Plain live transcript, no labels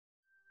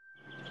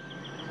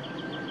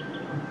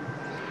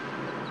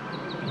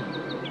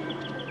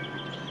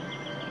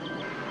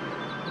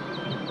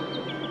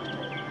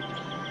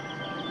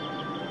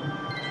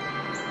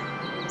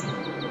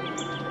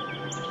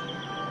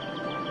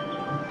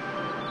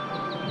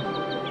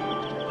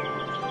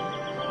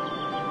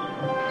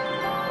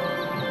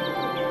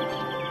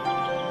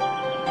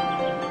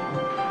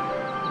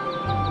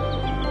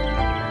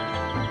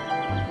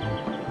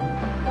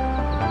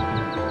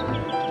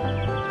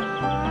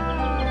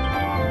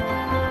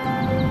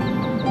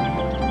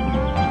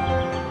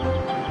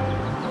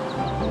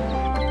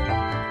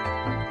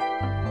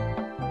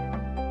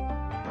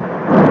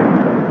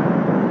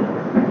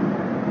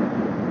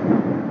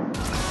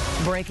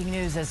Breaking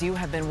news as you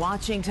have been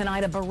watching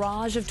tonight, a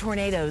barrage of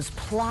tornadoes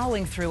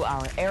plowing through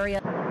our area.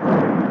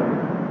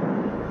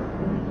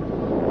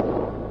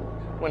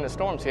 When the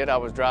storms hit, I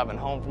was driving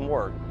home from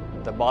work.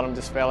 The bottom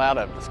just fell out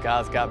of it. The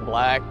skies got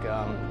black.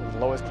 It was the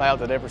lowest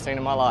clouds I'd ever seen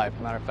in my life.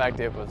 Matter of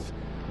fact, it was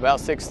about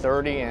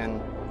 6:30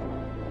 and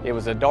it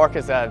was the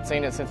darkest I had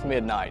seen it since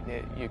midnight.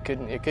 It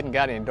couldn't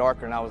get any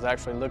darker, and I was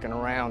actually looking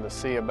around to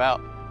see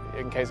about,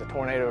 in case a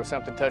tornado or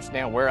something touched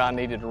down, where I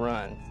needed to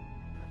run.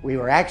 We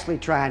were actually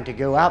trying to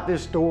go out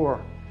this door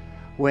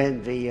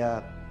when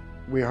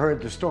we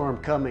heard the storm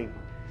coming,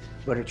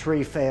 but a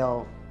tree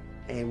fell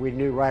and we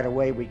knew right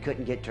away we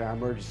couldn't get to our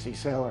emergency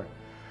cellar.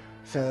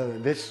 So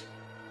this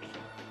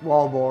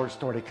wallboard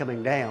started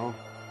coming down.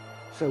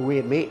 So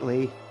we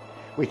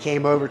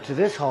came over to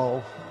this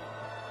hole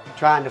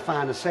trying to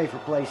find a safer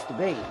place to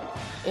be.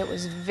 It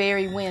was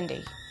very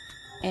windy,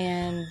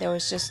 and there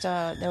was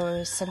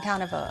some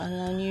kind of an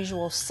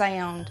unusual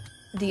sound.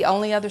 The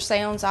only other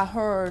sounds I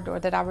heard, or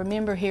that I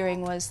remember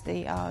hearing, was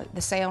the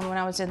sound when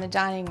I was in the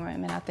dining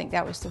room, and I think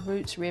that was the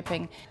roots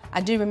ripping. I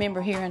do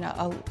remember hearing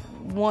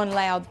one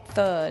loud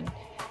thud,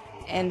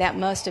 and that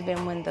must have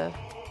been when the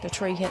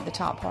tree hit the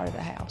top part of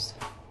the house.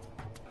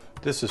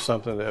 This is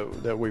something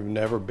that we've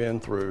never been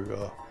through.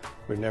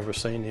 We've never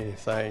seen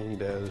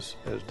anything as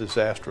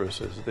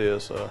disastrous as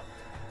this.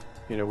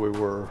 You know, we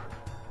were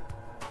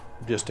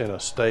just in a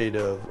state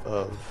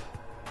of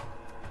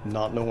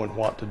not knowing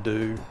what to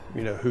do,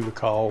 you know, who to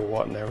call,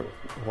 what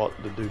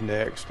to do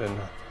next. And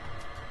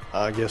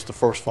I guess the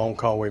first phone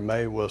call we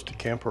made was to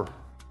Kemper.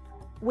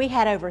 We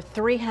had over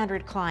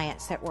 300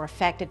 clients that were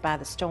affected by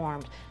the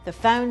storms. The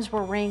phones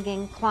were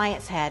ringing,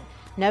 clients had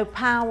no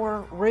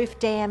power, roof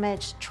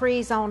damage,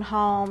 trees on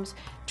homes,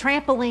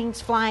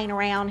 trampolines flying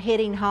around,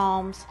 hitting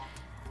homes.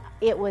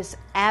 It was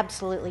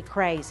absolutely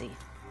crazy.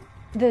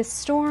 The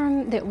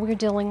storm that we're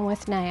dealing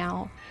with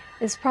now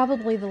is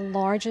probably the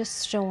largest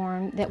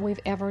storm that we've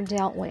ever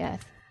dealt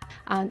with.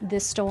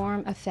 This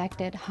storm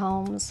affected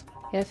homes,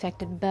 it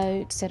affected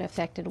boats, it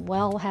affected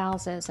well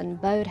houses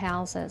and boat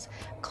houses,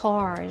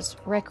 cars,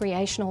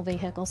 recreational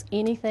vehicles,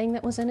 anything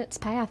that was in its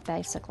path,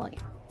 basically.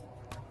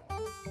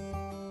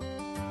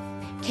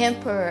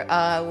 Kemper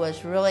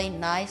was really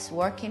nice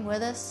working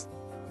with us.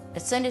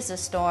 As soon as the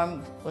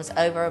storm was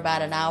over,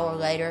 about an hour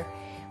later,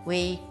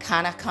 we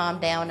kind of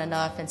calmed down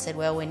enough and said,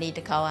 well, we need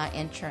to call our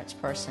insurance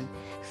person.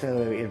 So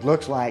it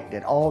looks like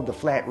that all the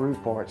flat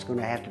roof parts are going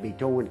to have to be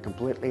torn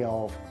completely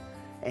off,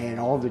 and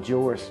all the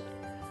joists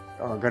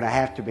are going to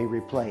have to be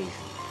replaced.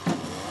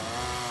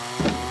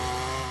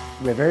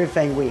 With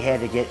everything we had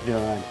to get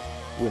done,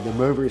 with the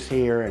movers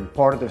here and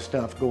part of the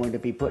stuff going to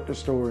be put to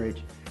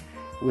storage,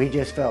 we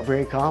just felt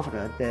very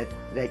confident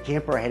that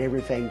Kemper had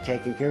everything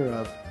taken care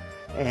of,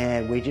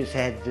 and we just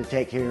had to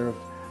take care of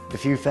the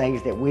few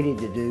things that we needed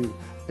to do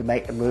to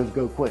make the move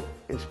go quick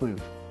and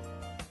smooth.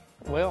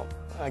 Well,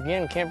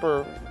 again,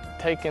 Kemper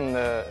taking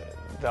the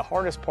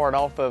hardest part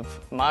off of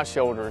my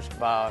shoulders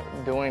by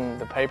doing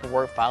the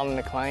paperwork, filing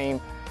the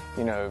claim,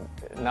 you know,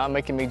 not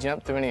making me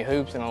jump through any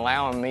hoops and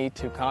allowing me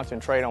to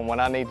concentrate on what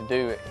I need to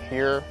do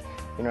here,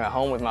 you know, at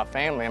home with my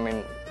family. I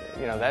mean,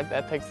 you know,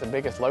 that takes the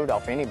biggest load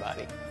off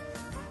anybody.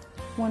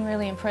 One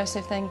really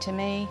impressive thing to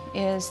me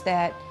is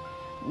that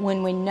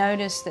when we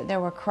noticed that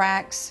there were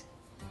cracks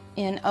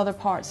in other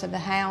parts of the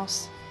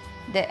house,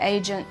 the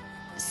agent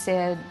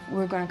said,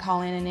 we're going to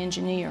call in an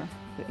engineer.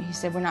 He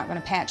said, we're not going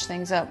to patch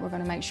things up, we're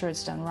going to make sure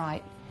it's done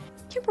right.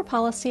 Kemper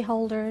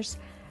policyholders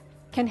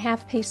can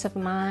have peace of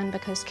mind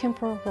because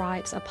Kemper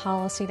writes a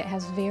policy that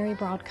has very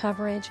broad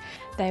coverage.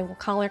 They will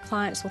call their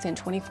clients within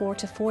 24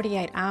 to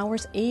 48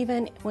 hours,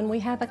 even when we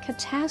have a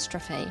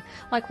catastrophe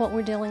like what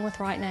we're dealing with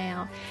right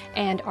now,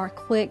 and are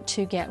quick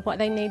to get what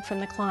they need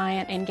from the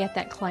client and get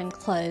that claim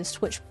closed,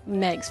 which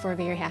makes for a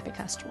very happy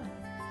customer.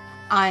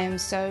 I am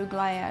so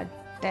glad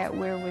that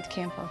we're with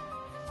Kemper.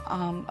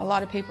 A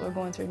lot of people are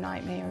going through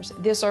nightmares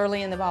this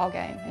early in the ball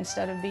game.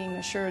 Instead of being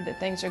assured that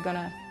things are going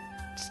to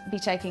be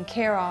taken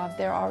care of,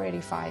 they're already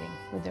fighting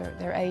with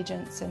their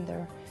agents, and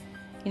they're,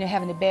 you know,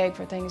 having to beg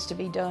for things to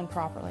be done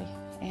properly.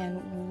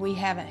 And we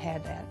haven't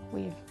had that.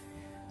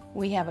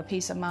 We have a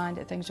peace of mind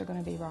that things are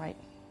going to be right.